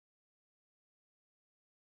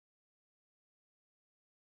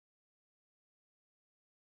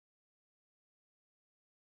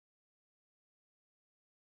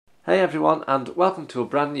Hey everyone, and welcome to a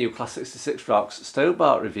brand new Class 66 Rocks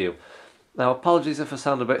Stobart review. Now apologies if I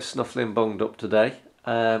sound a bit snuffly and bunged up today.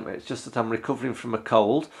 It's just that I'm recovering from a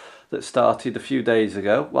cold that started a few days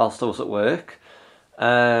ago whilst I was at work.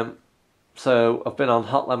 So I've been on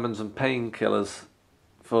hot lemons and painkillers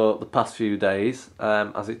for the past few days,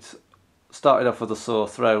 as it started off with a sore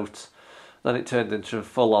throat, then it turned into a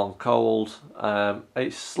full-on cold.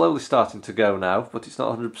 It's slowly starting to go now, but it's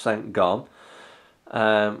not 100% gone.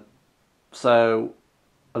 So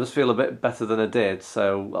I just feel a bit better than I did,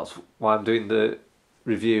 so that's why I'm doing the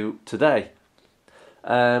review today.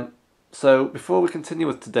 So before we continue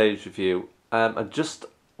with today's review, I'd just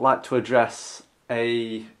like to address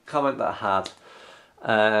a comment that I had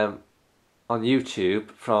on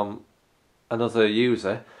YouTube from another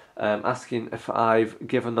user asking if I've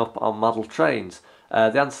given up on model trains.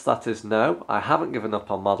 The answer to that is no, I haven't given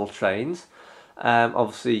up on model trains.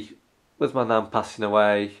 Obviously, with my nan passing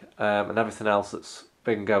away and everything else that's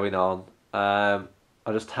been going on, I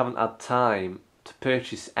just haven't had time to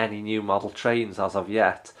purchase any new model trains as of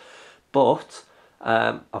yet. But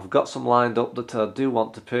I've got some lined up that I do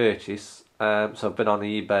want to purchase. So I've been on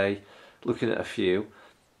eBay looking at a few.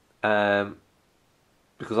 Because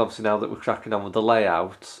obviously now that we're cracking on with the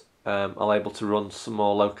layout, I'm able to run some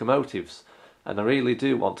more locomotives. And I really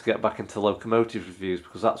do want to get back into locomotive reviews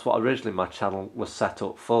because that's what originally my channel was set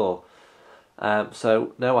up for.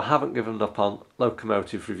 So no, I haven't given up on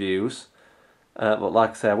locomotive reviews, but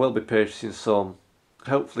like I say, I will be purchasing some,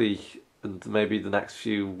 hopefully in maybe the next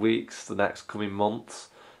few weeks, the next coming months.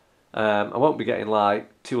 I won't be getting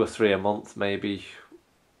like 2 or 3 a month, maybe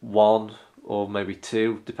 1 or maybe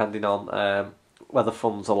 2, depending on whether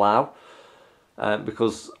funds allow,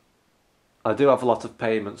 because I do have a lot of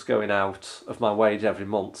payments going out of my wage every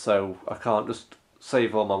month, so I can't just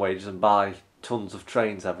save all my wages and buy tons of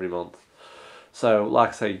trains every month. So, like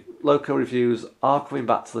I say, loco reviews are coming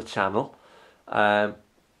back to the channel.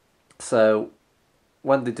 So,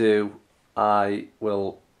 when they do, I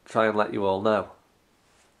will try and let you all know.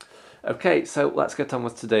 Okay, so let's get on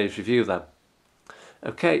with today's review then.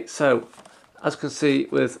 Okay, so as you can see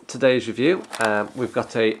with today's review, we've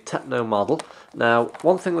got a Tekno model. Now,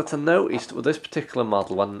 one thing that I noticed with this particular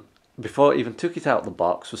model, before I even took it out of the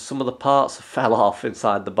box, was some of the parts fell off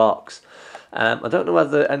inside the box. I don't know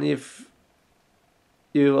whether any of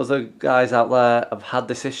you other guys out there have had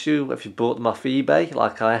this issue if you bought them off eBay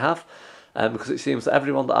like I have, because it seems that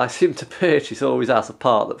everyone that I seem to purchase always has a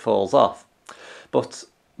part that falls off. But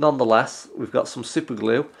nonetheless, we've got some super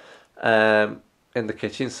glue in the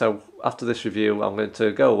kitchen, so after this review I'm going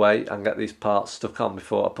to go away and get these parts stuck on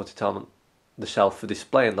before I put it on the shelf for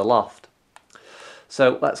display in the loft.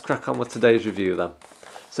 So let's crack on with today's review then.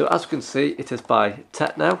 So as you can see, it is by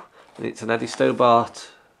Tekno, and it's an Eddie Stobart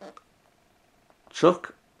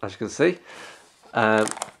truck, as you can see.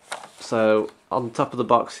 So on the top of the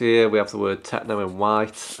box here we have the word Tekno in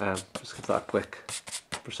white. Just give that a quick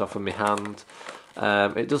brush off with my hand.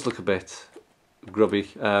 It does look a bit grubby.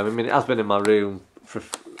 I mean, it has been in my room for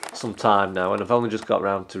some time now, and I've only just got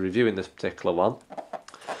around to reviewing this particular one.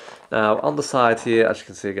 Now on the side here, as you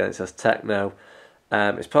can see again, it says Tekno.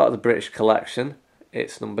 It's part of the British collection.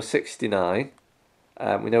 It's number 69.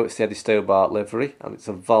 We know it's the Eddie Stobart livery, and it's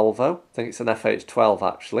a Volvo. I think it's an FH12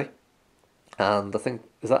 actually, and I think,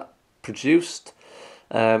 is that produced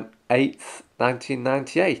 8th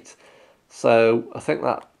 1998, so I think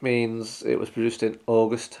that means it was produced in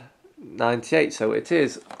August 98, so it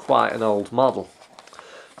is quite an old model.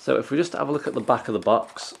 So if we just have a look at the back of the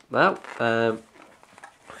box now,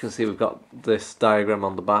 we can see we've got this diagram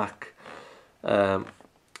on the back of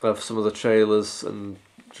some of the trailers and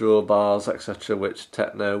drawbars, etc., which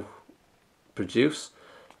Tekno produce,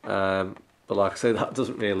 but like I say, that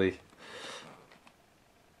doesn't really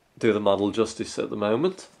do the model justice at the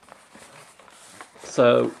moment.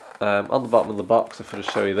 So on the bottom of the box, if I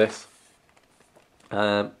just show you this,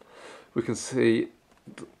 we can see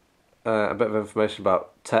a bit of information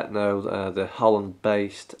about Tekno. They're Holland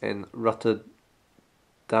based in Rotterdam.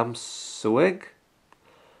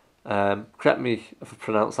 Correct me if I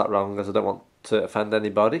pronounce that wrong, as I don't want to offend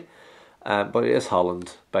anybody, but it is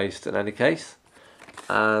Holland based in any case,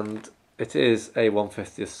 and it is a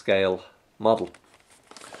 1/50th scale model.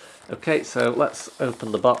 Okay, so let's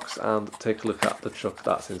open the box and take a look at the truck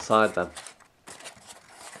that's inside then.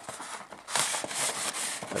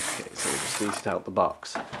 Okay, so we just eased out the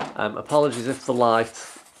box. Apologies if the light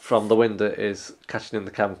from the window is catching in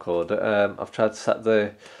the camcorder. I've tried to set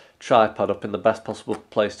the tripod up in the best possible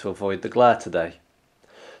place to avoid the glare today.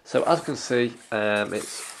 So as you can see,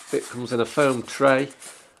 it comes in a foam tray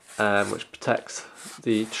which protects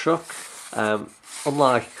the truck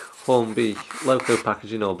Unlike Hornby Loco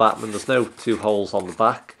packaging or Batman, there's no two holes on the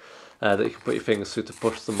back that you can put your fingers through to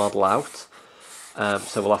push the model out.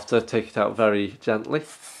 So we'll have to take it out very gently.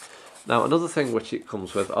 Now another thing which it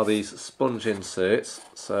comes with are these sponge inserts,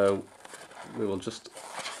 so we will just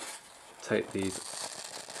take these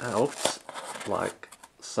out like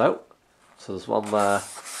so. So there's one there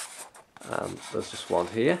and there's just one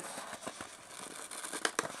here.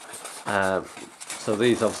 So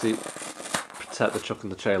these obviously protect the truck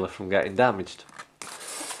and the trailer from getting damaged.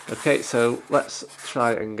 Okay, so let's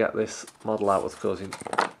try and get this model out without causing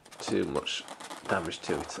too much damage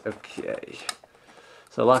to it. Okay,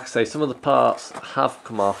 so like I say, some of the parts have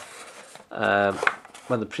come off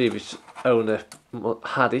when the previous owner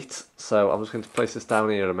had it, so I'm just going to place this down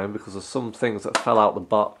here a minute because there's some things that fell out the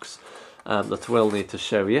box that I will need to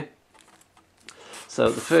show you. So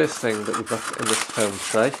the first thing that we've got in this foam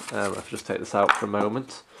tray, I'll just take this out for a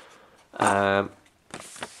moment,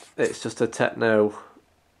 it's just a Tekno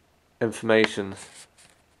information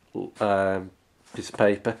piece of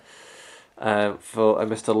paper for a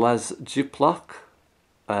Mr. Les Duplock,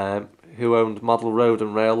 who owned Model Road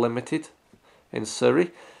and Rail Limited in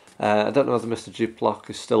Surrey. I don't know whether Mr. Duplock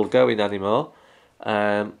is still going anymore,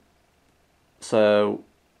 so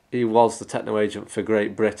he was the Tekno agent for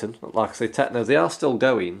Great Britain. Like I say, Tekno, they are still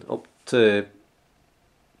going up to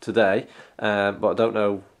today, but I don't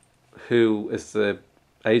know who is the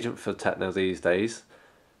agent for Tekno these days,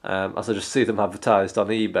 as I just see them advertised on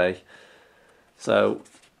eBay. So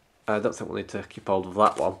I don't think we'll need to keep hold of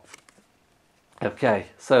that one. Okay,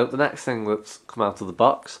 so the next thing that's come out of the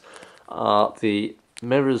box are the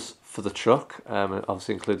mirrors for the truck,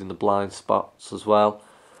 obviously including the blind spots as well.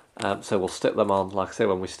 So we'll stick them on, like I say,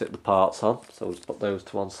 when we stick the parts on. So we'll just put those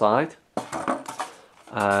to one side.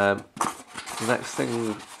 The next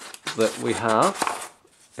thing that we have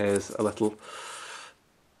is a little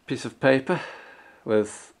piece of paper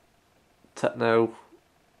with Tekno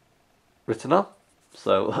written on.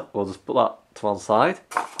 So we'll just put that to one side.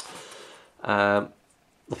 The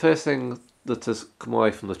first thing that has come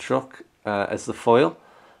away from the truck is the foil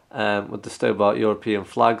with the Stobart European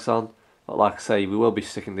flags on. But like I say, we will be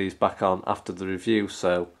sticking these back on after the review,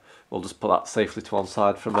 so we'll just put that safely to one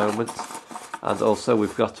side for a moment. And also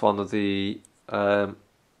we've got one of the, when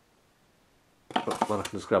I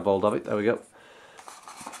can just grab hold of it, there we go.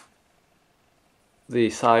 The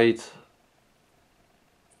side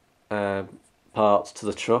parts to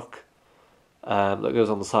the truck that goes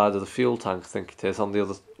on the side of the fuel tank, I think it is, on the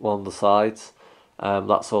other one of the sides.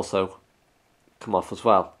 That's also come off as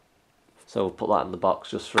well. So we'll put that in the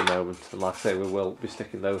box just for a moment, and like I say, we will be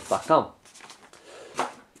sticking those back on.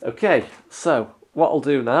 Okay, so what I'll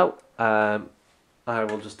do now, I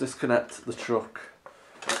will just disconnect the truck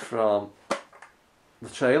from the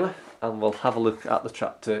trailer and we'll have a look at the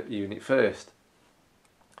tractor unit first.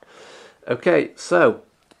 Okay, so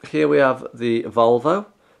here we have the Volvo.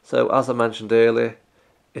 So as I mentioned earlier,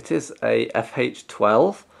 it is a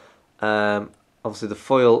FH12. Obviously the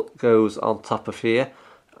foil goes on top of here,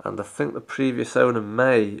 and I think the previous owner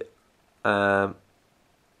may have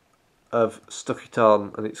stuck it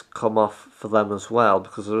on and it's come off for them as well,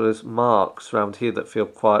 because there is marks around here that feel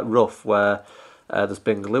quite rough where there's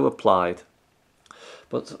been glue applied.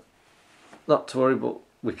 But not to worry, but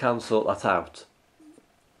we can sort that out.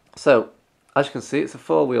 So as you can see, it's a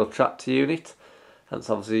four-wheel tractor unit, hence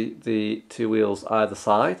obviously the two wheels either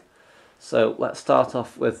side. So let's start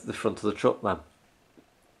off with the front of the truck then.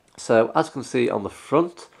 So as you can see on the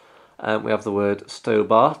front, we have the word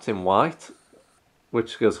Stobart in white,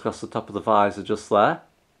 which goes across the top of the visor just there.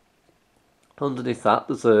 Underneath that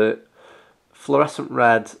there's a fluorescent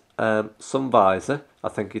red sun visor, I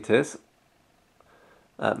think it is.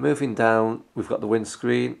 Moving down, we've got the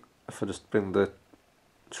windscreen. If I just bring the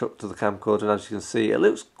truck to the camcorder, and as you can see, it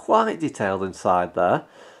looks quite detailed inside there.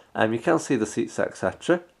 You can see the seats,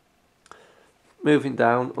 etc. Moving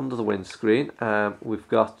down under the windscreen, we've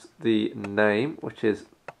got the name, which is,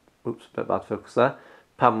 oops, a bit bad focus there,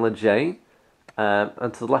 Pamela Jayne.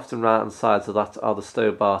 And to the left and right hand sides of that are the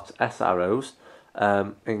Stobart S arrows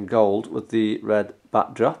in gold with the red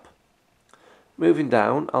backdrop. Moving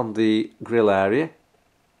down on the grille area,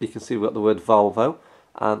 you can see we've got the word Volvo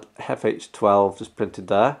and FH12 just printed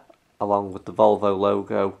there, along with the Volvo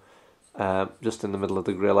logo just in the middle of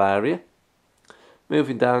the grille area.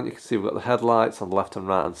 Moving down, you can see we've got the headlights on the left and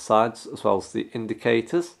right hand sides, as well as the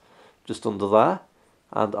indicators just under there.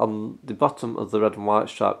 And on the bottom of the red and white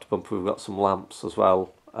striped bumper, we've got some lamps as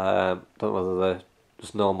well. Don't know whether they're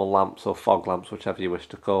just normal lamps or fog lamps, whichever you wish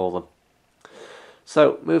to call them.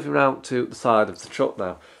 So moving around to the side of the truck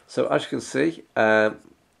now. So as you can see,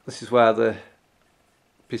 this is where the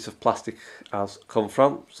piece of plastic has come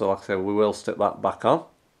from, so like I say, we will stick that back on.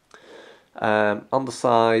 On the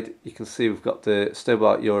side you can see we've got the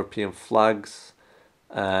Stobart European flags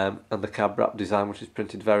and the cab wrap design, which is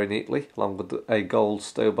printed very neatly, along with a gold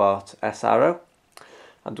Stobart S arrow,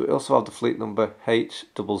 and we also have the fleet number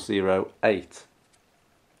H008.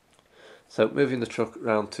 So moving the truck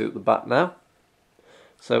round to the back now.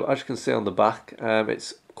 So as you can see on the back,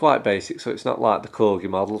 it's quite basic, so it's not like the Corgi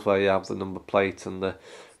models where you have the number plate and the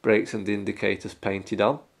brakes and the indicators painted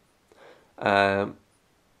on.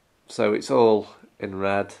 So it's all in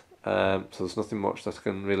red, so there's nothing much that I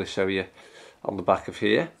can really show you on the back of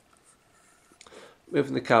here.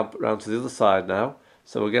 Moving the cab round to the other side now.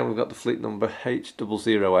 So again, we've got the fleet number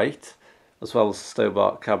H008, as well as the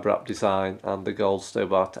Stobart cab wrap design and the gold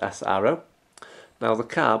Stobart S arrow. Now the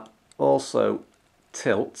cab also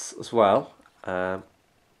tilts as well, or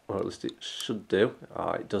at least it should do.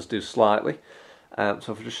 It does do slightly.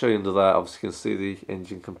 So if I just show you under there, obviously you can see the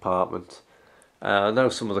engine compartment. I know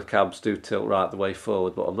some of the cabs do tilt right the way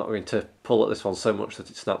forward, but I'm not going to pull at this one so much that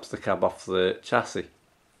it snaps the cab off the chassis.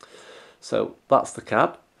 So that's the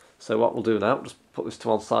cab. So what we'll do now, just put this to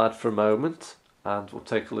one side for a moment and we'll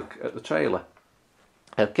take a look at the trailer.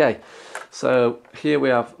 Okay, so here we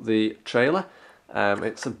have the trailer.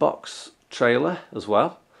 It's a box trailer as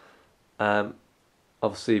well.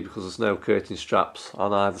 Obviously because there's no curtain straps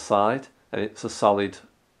on either side, and it's a solid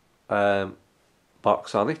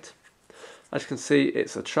box on it. As you can see,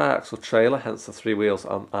 it's a triaxle trailer, hence the three wheels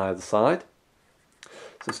on either side.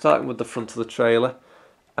 So starting with the front of the trailer,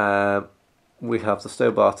 we have the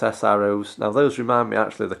Stobart S arrows. Now those remind me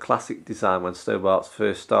actually of the classic design when Stobart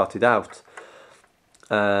first started out.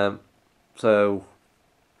 So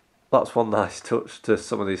that's one nice touch to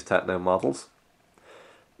some of these Tekno models.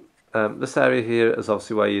 This area here is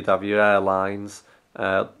obviously where you'd have your airlines,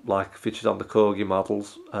 like featured on the Corgi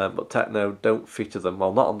models, but Tekno don't feature them.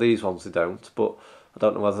 Well, not on these ones they don't, but I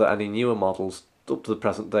don't know whether any newer models up to the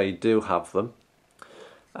present day do have them.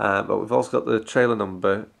 But we've also got the trailer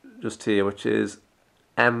number just here, which is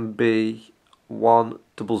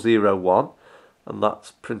MB1001, and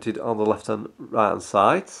that's printed on the left and right hand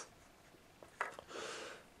sides.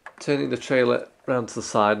 Turning the trailer round to the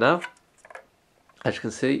side now. As you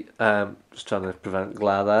can see, just trying to prevent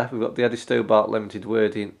glare there, we've got the Eddie Stobart Limited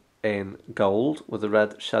wording in gold with a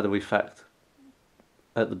red shadow effect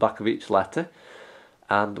at the back of each letter,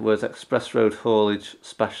 and the words Express Road Haulage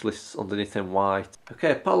Specialists underneath in white.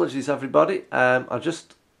 Okay, apologies everybody, I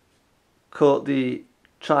just caught the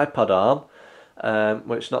tripod arm,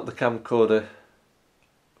 which knocked the camcorder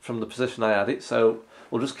from the position I had it, so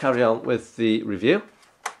we'll just carry on with the review.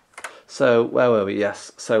 So where were we?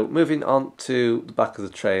 Yes, so moving on to the back of the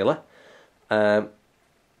trailer. Now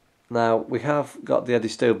we have got the Eddie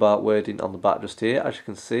Stobart wording on the back just here, as you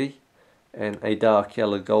can see, in a dark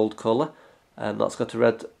yellow gold colour, and that's got a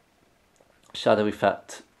red shadow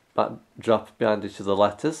effect backdrop behind each of the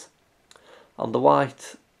letters. On the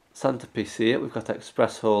white centrepiece here we've got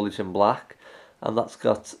Express Haulage in black, and that's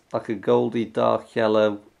got like a goldy dark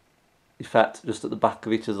yellow effect just at the back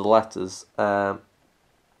of each of the letters.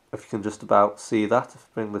 If you can just about see that, if I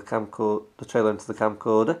bring the trailer into the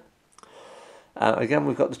camcorder. Again,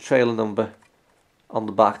 we've got the trailer number on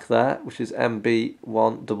the back there, which is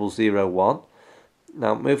MB1001.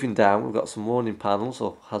 Now moving down, we've got some warning panels,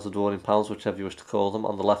 or hazard warning panels, whichever you wish to call them,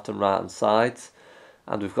 on the left and right hand sides.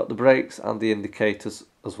 And we've got the brakes and the indicators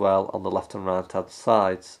as well on the left and right hand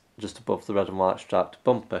sides, just above the red and white striped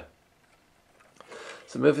bumper.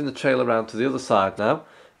 So moving the trailer around to the other side now.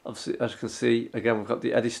 Obviously, as you can see, again we've got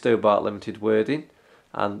the Eddie Stobart Limited wording,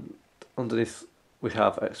 and underneath we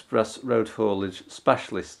have Express Road Haulage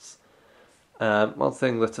Specialists. One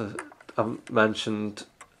thing that I haven't mentioned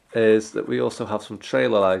is that we also have some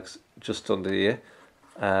trailer legs just under here.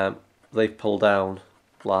 They pull down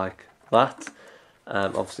like that.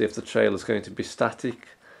 Obviously if the trailer is going to be static,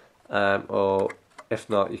 or if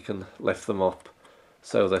not, you can lift them up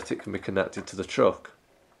so that it can be connected to the truck.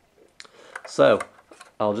 So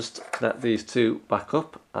I'll just connect these two back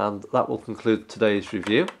up, and that will conclude today's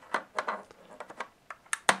review.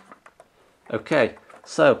 Okay,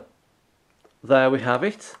 so there we have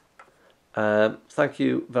it. Thank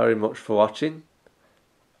you very much for watching.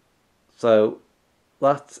 So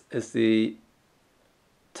that is the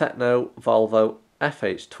Tekno Volvo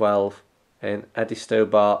FH12 in Eddie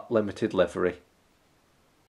Stobart Limited livery.